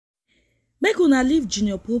Make una leave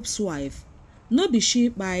Junior Pope's wife. No be she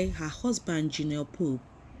by her husband Junior Pope.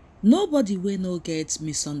 Nobody wey no get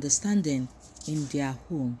misunderstanding in their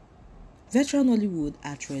home. Veteran Hollywood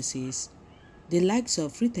actresses, the likes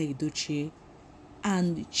of Rita Edochie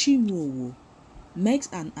and Chinwowo, makes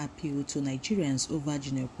an appeal to Nigerians over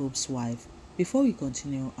Junior Pope's wife. Before we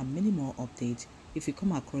continue and many more updates, if you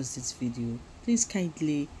come across this video, please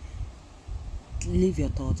kindly leave your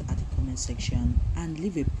thoughts at the comment section and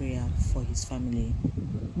leave a prayer for his family.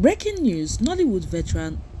 Breaking news: Nollywood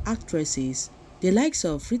veteran actresses, the likes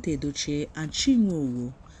of Rita Edochie and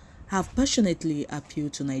Chinwowo, have passionately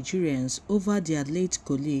appealed to Nigerians over their late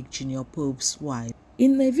colleague Junior Pope's wife.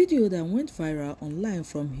 In a video that went viral online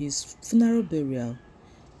from his funeral burial,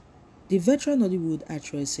 the veteran Hollywood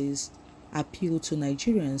actresses appealed to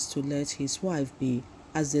Nigerians to let his wife be,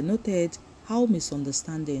 as they noted how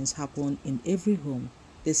misunderstandings happen in every home.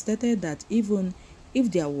 They stated that even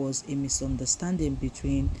if there was a misunderstanding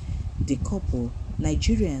between the couple,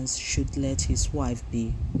 Nigerians should let his wife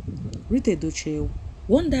be. Rita Edochie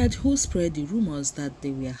wondered who spread the rumors that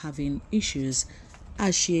they were having issues,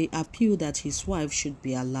 as she appealed that his wife should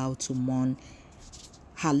be allowed to mourn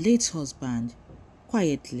her late husband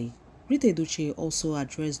quietly. Rita Edochie also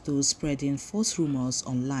addressed those spreading false rumors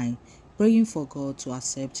online, praying for God to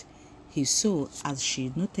accept his soul, as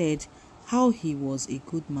she noted how he was a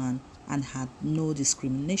good man and had no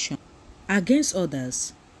discrimination against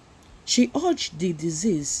others. She urged the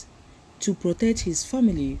deceased to protect his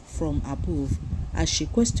family from above, as she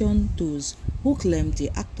questioned those who claimed the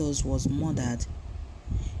actor was murdered.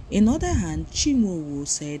 In other hand, Chinwowo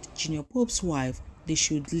said Junior Pope's wife, they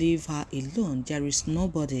should leave her alone. There is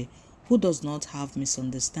nobody who does not have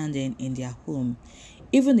misunderstanding in their home.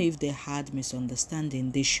 Even if they had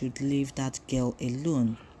misunderstanding, they should leave that girl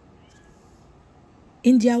alone.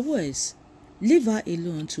 In their words, leave her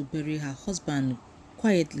alone to bury her husband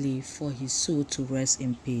quietly for his soul to rest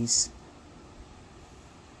in peace.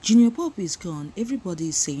 Junior Pope is gone. Everybody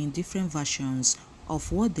is saying different versions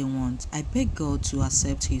of what they want. I beg God to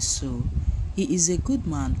accept his soul. He is a good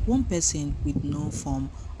man, one person with no form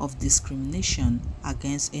of discrimination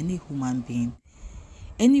against any human being.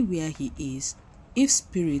 Anywhere he is, if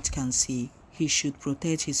spirit can see, he should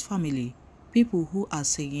protect his family. People who are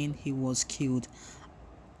saying he was killed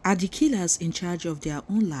are the killers in charge of their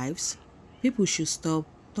own lives. People should stop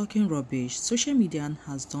talking rubbish. Social media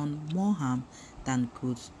has done more harm than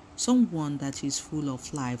good. Someone that is full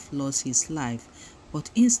of life lost his life, but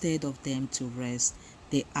instead of them to rest,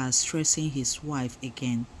 they are stressing his wife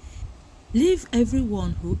again. Leave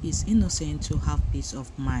everyone who is innocent to have peace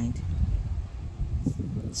of mind.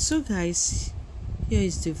 So guys, here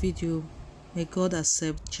is the video. May God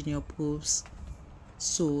accept Junior Pope's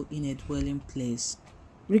soul in a dwelling place.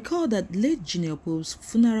 Recall that late Junior Pope's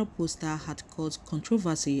funeral poster had caused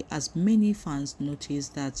controversy, as many fans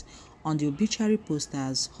noticed that on the obituary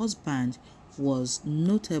poster's husband was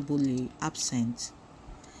notably absent,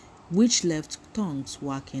 which left tongues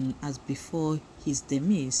wagging, as before his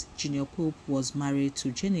demise, Junior Pope was married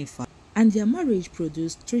to Jennifer, and their marriage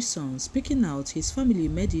produced 3 sons. Speaking out, his family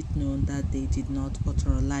made it known that they did not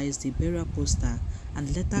authorize the burial poster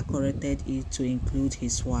and later corrected it to include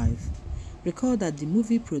his wife. Recall that the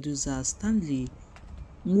movie producer Stanley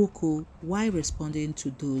Nwoko, while responding to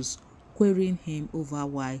those querying him over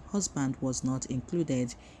why husband was not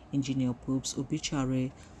included in Junior Pope's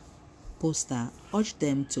obituary poster, urged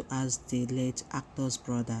them to ask the late actor's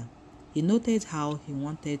brother. He noted how he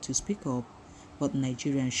wanted to speak up, but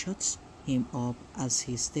Nigerians shut him up, as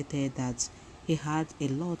he stated that he had a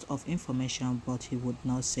lot of information but he would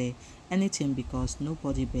not say anything because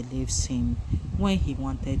nobody believes him when he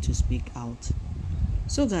wanted to speak out.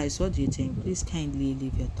 So guys, what do you think? Please kindly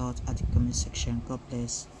leave your thoughts at the comment section. God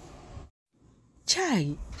bless.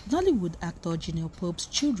 Chai, Nollywood actor Junior Pope's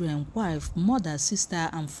children, wife, mother, sister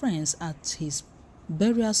and friends at his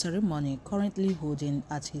burial ceremony currently holding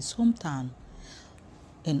at his hometown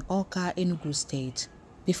in Awka, Enugu State.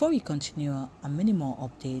 Before we continue and many more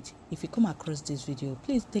updates, if you come across this video,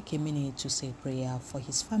 please take a minute to say a prayer for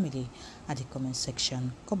his family at the comment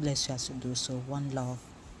section. God bless you as you do so. One love.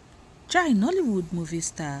 Chai, Nollywood movie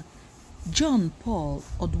star John Paul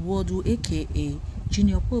Odwodu aka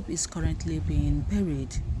Junior Pope is currently being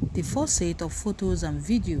buried. The first set of photos and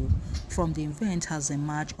video from the event has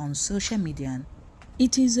emerged on social media.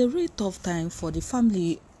 It is a really tough time for the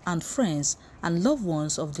family and friends and loved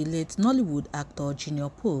ones of the late Nollywood actor Junior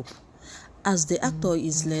Pope, as the actor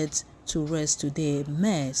is laid to rest today,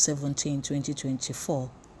 May 17, 2024.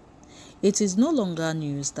 It is no longer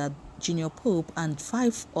news that Junior Pope and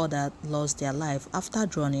 5 others lost their life after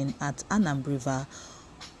drowning at Anambra River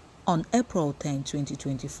On April 10,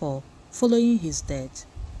 2024, following his death,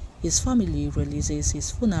 his family releases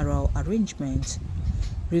his funeral arrangement,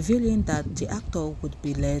 revealing that the actor would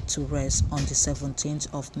be laid to rest on the 17th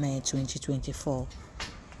of May 2024.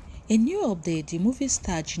 A new update: the movie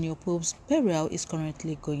star Junior Pope's burial is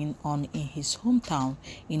currently going on in his hometown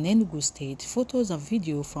in Enugu State. Photos and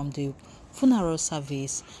video from the funeral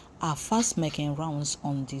service are fast making rounds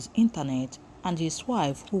on the internet, and his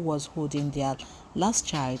wife, who was holding their last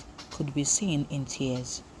child, could be seen in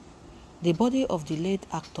tears. The body of the late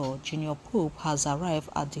actor Junior Pope has arrived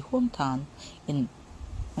at the hometown in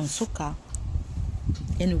Nsukka,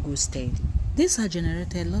 Enugu State. This has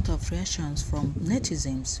generated a lot of reactions from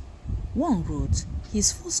netizens. One wrote,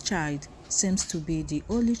 "His first child seems to be the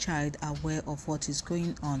only child aware of what is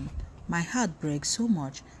going on. My heart breaks so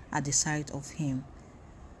much at the sight of him.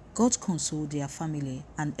 God console their family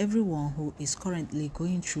and everyone who is currently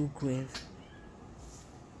going through grief."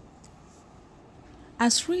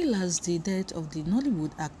 As real as the death of the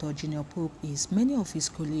Nollywood actor Junior Pope is, many of his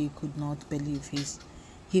colleagues could not believe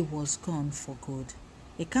he was gone for good.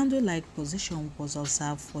 A candle-like position was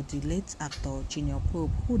observed for the late actor Junior Pope,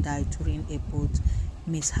 who died during a boat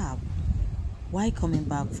mishap while coming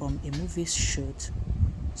back from a movie shoot.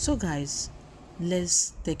 So guys,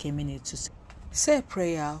 let's take a minute to say a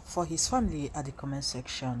prayer for his family at the comment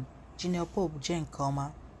section. Junior Pope Jane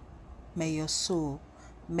Koma,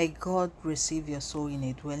 may God receive your soul in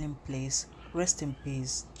a dwelling place. Rest in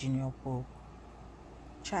peace, Junior Pope.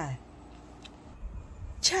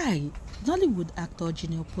 Nollywood actor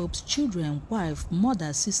Junior Pope's children, wife,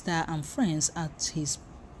 mother, sister, and friends at his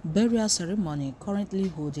burial ceremony currently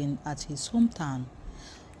holding at his hometown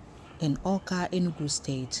in Awka, Enugu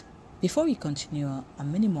State. Before we continue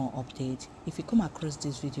and many more updates, if you come across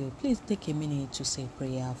this video, please take a minute to say a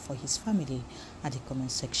prayer for his family at the comment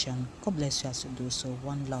section. God bless you as you do so.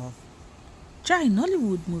 One love.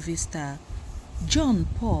 Nollywood movie star John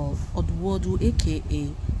Paul Odwodu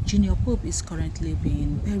aka Junior Pope is currently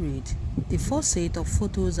being buried. The first set of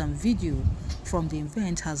photos and video from the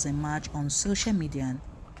event has emerged on social media.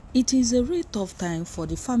 It is a really tough time for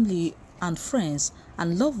the family and friends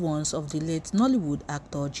and loved ones of the late Nollywood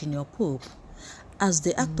actor Junior Pope, as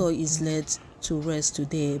the actor is laid to rest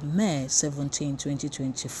today, May 17,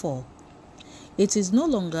 2024. It is no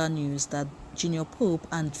longer news that Junior Pope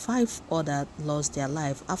and 5 others lost their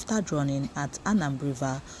life after drowning at Anam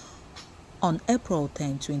River on April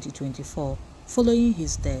 10, 2024. Following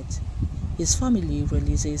his death, his family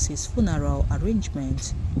releases his funeral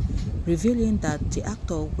arrangement, revealing that the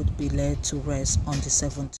actor would be laid to rest on the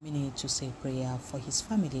 7th. Minute to say a prayer for his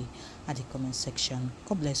family at the comment section.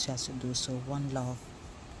 God bless you as you do so. One love.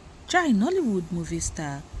 Nollywood movie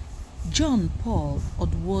star John Paul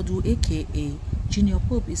Odwodu aka Junior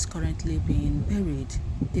Pope is currently being buried.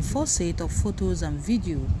 The first set of photos and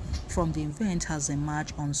video from the event has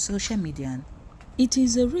emerged on social media. It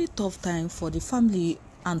is a really tough time for the family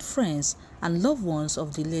and friends and loved ones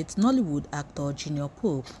of the late Nollywood actor Junior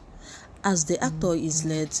Pope, as the actor is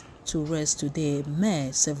laid to rest today,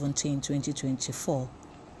 May 17, 2024.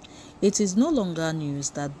 It is no longer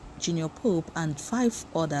news that Junior Pope and 5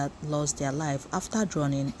 others lost their life after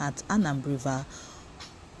drowning at Anam River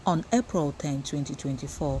on April 10,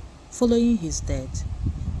 2024. Following his death,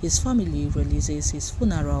 his family releases his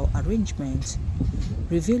funeral arrangement,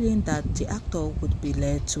 revealing that the actor would be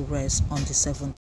laid to rest on the 7th.